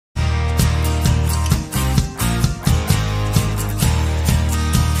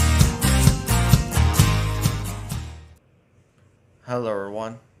Hello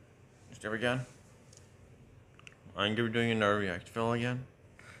everyone, it's Jeff again. I'm gonna be doing another react film again,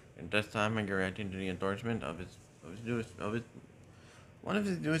 and this time I'm reacting to the endorsement of one of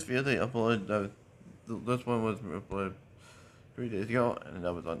his newest videos they uploaded. This one was uploaded 3 days ago, and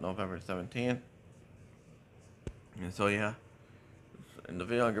that was on November 17th. And so yeah, and the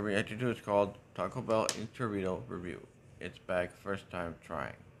video I'm gonna react to is called Taco Bell Enchirito Review. It's back, first time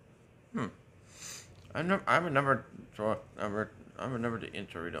trying. I remember the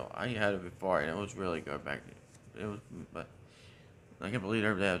Enchirito. I had it before, and it was really good back then. It was, but I can't believe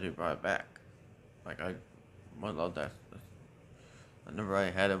they brought it back. Like I love that. I never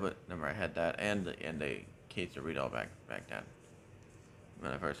I had it, but never I had that and the quesarito back then.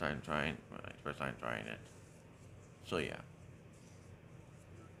 When I first time trying it. So yeah.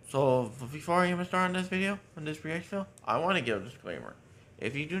 So before I even start on this video, on this reaction, I want to give a disclaimer.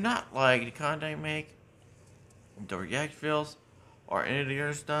 If you do not like the content I make, the react feels, or any of the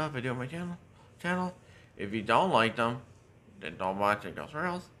other stuff I do on my channel, if you don't like them, then don't watch it elsewhere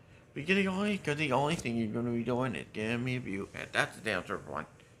else. Because the only thing you're going to be doing is giving me a view, and that's the damn truth, one.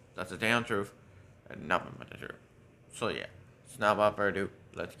 That's the damn truth, and nothing but the truth. So yeah, it's not about further ado.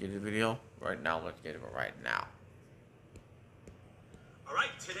 Let's get the video right now. Let's get it right now.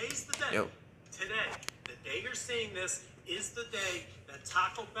 Alright, today's the day. Yo. Today, the day you're seeing this, is the day that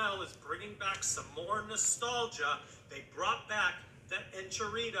Taco Bell is bringing back some more nostalgia. They brought back the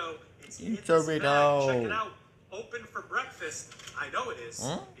Enchirito. It's in this bag. Check it out. Open for breakfast. I know it is,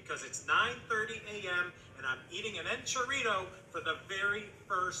 because it's 9:30 a.m. and I'm eating an Enchirito for the very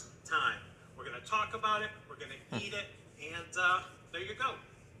first time. We're going to talk about it. We're going to eat it. And there you go.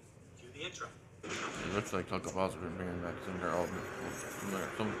 Cue the intro. It looks like Taco Bell's been bringing back some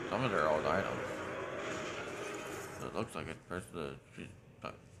of their old items. It looks like it. First the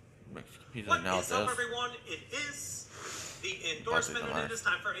Mexican pizza What now is up, everyone? It is the endorsement, and it is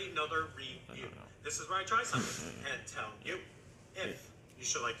time for another review. This is where I try something and tell you if you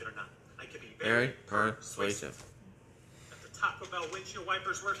should like it or not. I can be very persuasive. At the Taco Bell windshield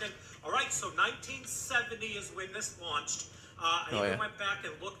wipers working. All right, so 1970 is when this launched. I even went back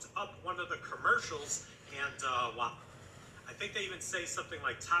and looked up one of the commercials, and wow. I think they even say something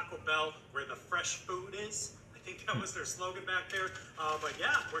like Taco Bell, where the fresh food is. I think that was their slogan back there. But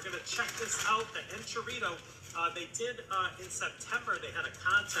yeah, we're going to check this out, the Enchirito. They did, in September, they had a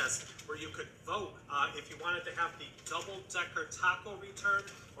contest where you could vote if you wanted to have the double-decker taco return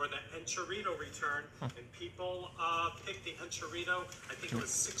or the Enchirito return. And people picked the Enchirito. I think it was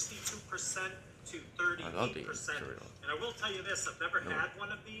 62% to 38%. And I will tell you this, I've never had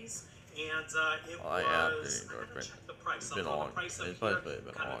one of these. And it was, I'm going to check the price. I'll throw the price up here,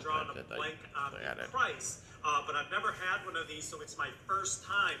 kind of drawing a blank on the price. But I've never had one of these, so it's my first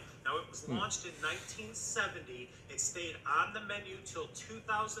time. Now, it was launched in 1970. It stayed on the menu till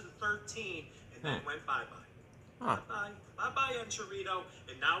 2013, and then went bye-bye. Bye-bye, Enchirito.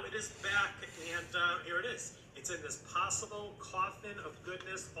 And now it is back, and here it is. It's in this possible coffin of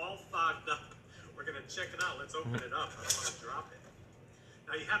goodness, all fogged up. We're going to check it out. Let's open it up. I don't want to drop it.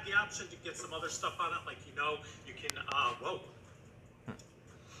 Now, you have the option to get some other stuff on it, like, you can, whoa.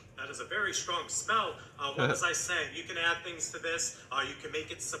 That is a very strong smell. What was I saying? You can add things to this. You can make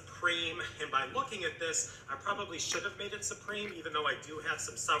it supreme. And by looking at this, I probably should have made it supreme, even though I do have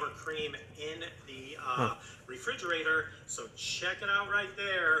some sour cream in the refrigerator. So check it out right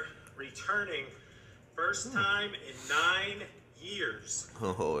there. Returning. First time in 9 years.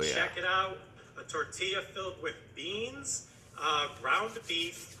 Oh, yeah. Check it out. A tortilla filled with beans, ground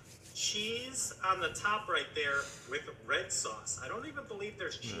beef, cheese on the top right there with red sauce. I don't even believe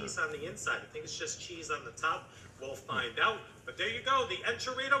there's cheese on the inside. I think it's just cheese on the top. We'll find out. But there you go. The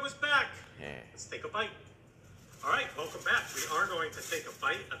Enchirito is back. Let's take a bite. All right, welcome back. We are going to take a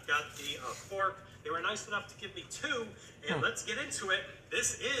bite. I've got the fork. They were nice enough to give me two, and let's get into it.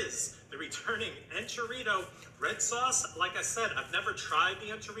 This is the returning Enchirito red sauce. Like I said, I've never tried the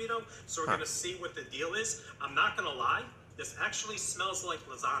Enchirito, so we're going to see what the deal is. I'm not going to lie. This actually smells like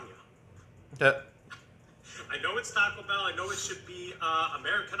lasagna. I know it's Taco Bell. I know it should be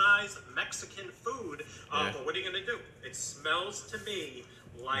Americanized Mexican food, but what are you going to do? It smells to me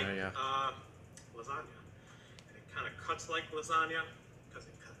like lasagna. And it kind of cuts like lasagna because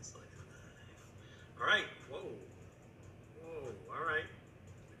it cuts like a knife. All right. Whoa. All right.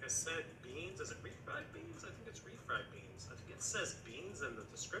 Like I said, beans. Is it refried beans? I think it's refried beans. I think it says beans in the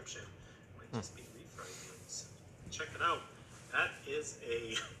description. It might just be refried beans. Check it out. That is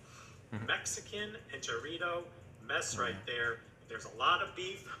a Mexican Enchirito mess right there. There's a lot of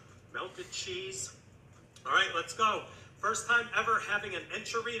beef, melted cheese. All right, let's go. First time ever having an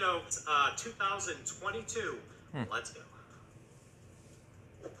Enchirito, 2022. Let's go.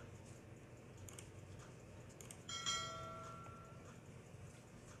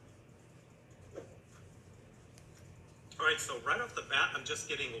 All right, so right off the bat, I'm just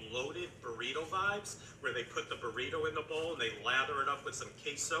getting loaded burrito vibes, where they put the burrito in the bowl and they lather it up with some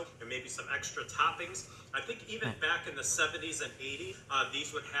queso and maybe some extra toppings. I think even back in the 70s and 80s,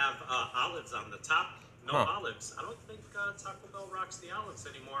 these would have olives on the top. No olives. I don't think Taco Bell rocks the olives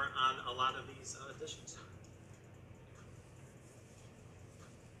anymore on a lot of these dishes.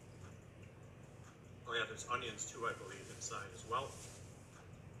 Oh yeah, there's onions too, I believe, inside as well.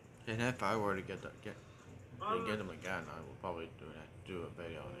 And if I were to get them again, I would probably do a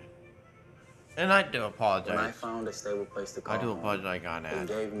video on it. And I do apologize. When I found a stable place to call I do home, apologize I got it ads.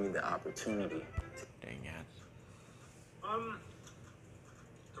 gave me the opportunity. Dang ads.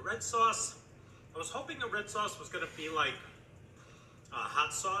 The red sauce, I was hoping the red sauce was going to be like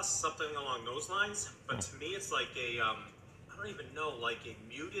hot sauce, something along those lines. But to me, it's like a, I don't even know, like a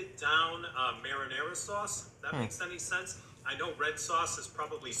muted down marinara sauce. If that makes any sense. I know red sauce is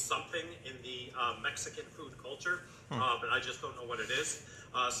probably something in the Mexican food culture, but I just don't know what it is.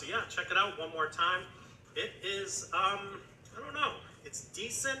 So yeah, check it out one more time. It is, I don't know, it's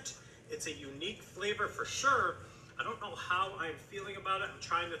decent. It's a unique flavor for sure. I don't know how I'm feeling about it. I'm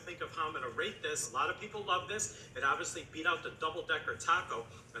trying to think of how I'm going to rate this. A lot of people love this. It obviously beat out the double-decker taco,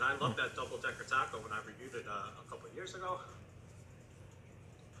 and I love that double-decker taco when I reviewed it a couple of years ago.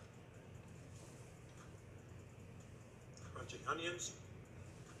 Crunchy onions.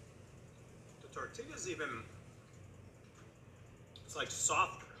 The tortilla's even, it's like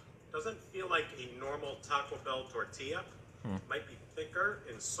softer. Doesn't feel like a normal Taco Bell tortilla. Might be thicker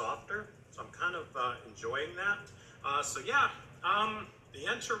and softer, so I'm kind of enjoying that. So yeah, the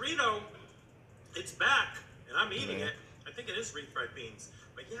Enchirito, it's back, and I'm eating it. I think it is refried beans.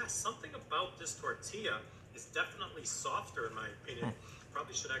 But yeah, something about this tortilla is definitely softer in my opinion.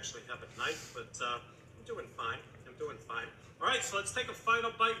 Probably should actually have a knife, but I'm doing fine. I'm doing fine. All right, so let's take a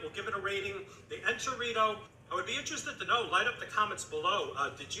final bite. We'll give it a rating. The Enchirito, I would be interested to know, light up the comments below.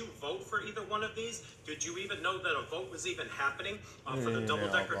 Did you vote for either one of these? Did you even know that a vote was even happening for the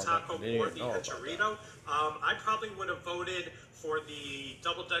double-decker taco or the Enchirito? I probably would have voted for the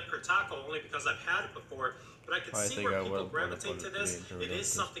double-decker taco only because I've had it before, but I could see where people gravitate to this. It is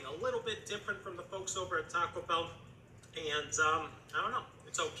something a little bit different from the folks over at Taco Bell, and I don't know.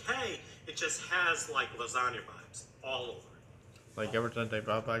 It's okay. It just has like lasagna vibes all over. Like ever since they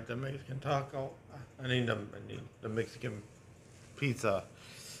brought back the Mexican taco, I need the Mexican pizza.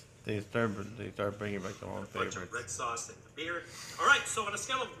 They start bringing back their own favorites. Bunch of red sauce and the beer. All right, so on a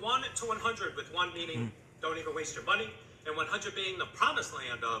scale of 1 to 100, with 1 meaning don't even waste your money, and 100 being the promised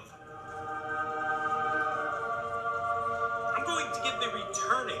land of, I'm going to give the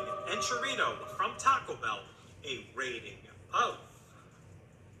returning Enchirito from Taco Bell a rating of,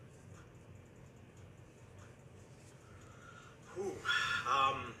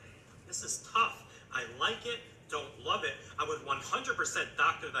 this is tough. I like it, don't love it. I would 100%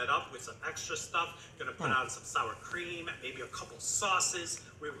 doctor that up with some extra stuff. Gonna put on some sour cream, maybe a couple sauces.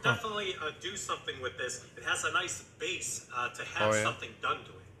 We would definitely do something with this. It has a nice base to have something done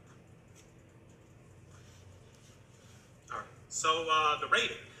to it. All right, so the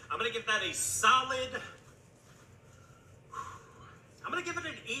rating. I'm gonna give that a solid, I'm gonna give it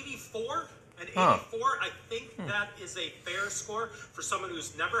an 84. An 84, I think that is a fair score for someone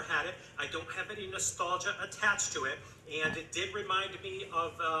who's never had it. I don't have any nostalgia attached to it, and it did remind me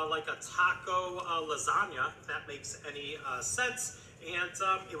of like a taco lasagna, if that makes any sense. And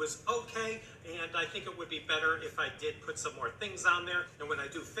it was okay, and I think it would be better if I did put some more things on there. And when I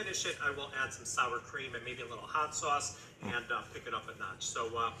do finish it, I will add some sour cream and maybe a little hot sauce and pick it up a notch. So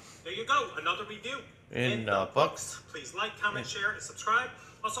there you go, another review in the books. Please like, comment, share, and subscribe.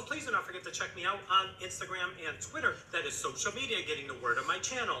 Also, please do not forget to check me out on Instagram and Twitter. That is social media getting the word of my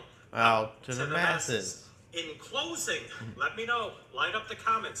channel out to the masses. In closing, let me know. Light up the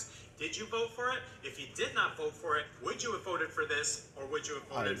comments. Did you vote for it? If you did not vote for it, would you have voted for this, or would you have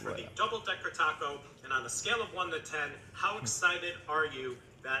voted for the double-decker taco? And on a scale of 1 to 10, how excited are you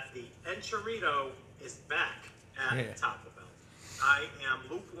that the Enchirito is back at Taco Bell? I am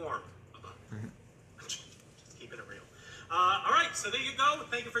lukewarm about it. Just keeping it real. All right, so there you go.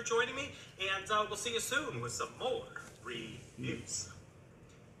 Thank you for joining me, and we'll see you soon with some more reviews.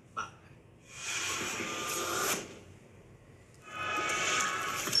 Bye.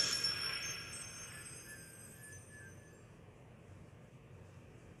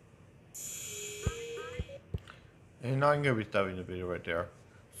 And I'm gonna be stopping the video right there.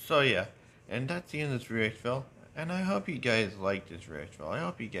 So yeah, and that's the end of this reaction, and I hope you guys like this reaction. I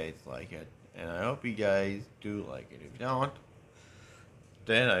hope you guys like it. And I hope you guys do like it. If you don't,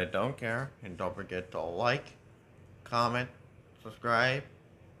 then I don't care. And don't forget to like, comment, subscribe,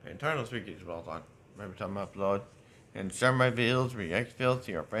 and turn those notification bells on every time I upload. And share my videos, react videos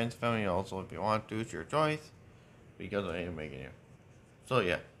to your friends, family, also if you want to, it's your choice. Because I ain't making it. So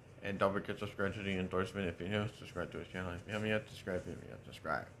yeah. And don't forget to subscribe to the endorsement if you're new. Subscribe to his channel. If you haven't yet, subscribe. If you haven't yet,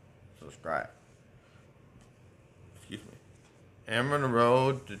 subscribe. Subscribe. Excuse me. And I'm on the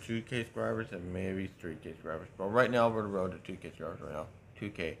road to 2K subscribers and maybe 3K subscribers. But right now, we're on the road to 2K subscribers right now.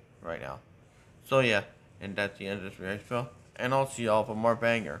 2K right now. So yeah. And that's the end of this reaction film. And I'll see y'all for more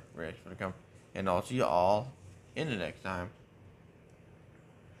banger reaction to come. And I'll see y'all in the next time.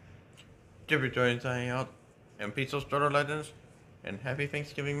 Jupiter signing out. And peace out, Starter Legends. And happy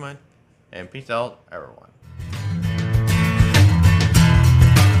Thanksgiving month. And peace out, everyone.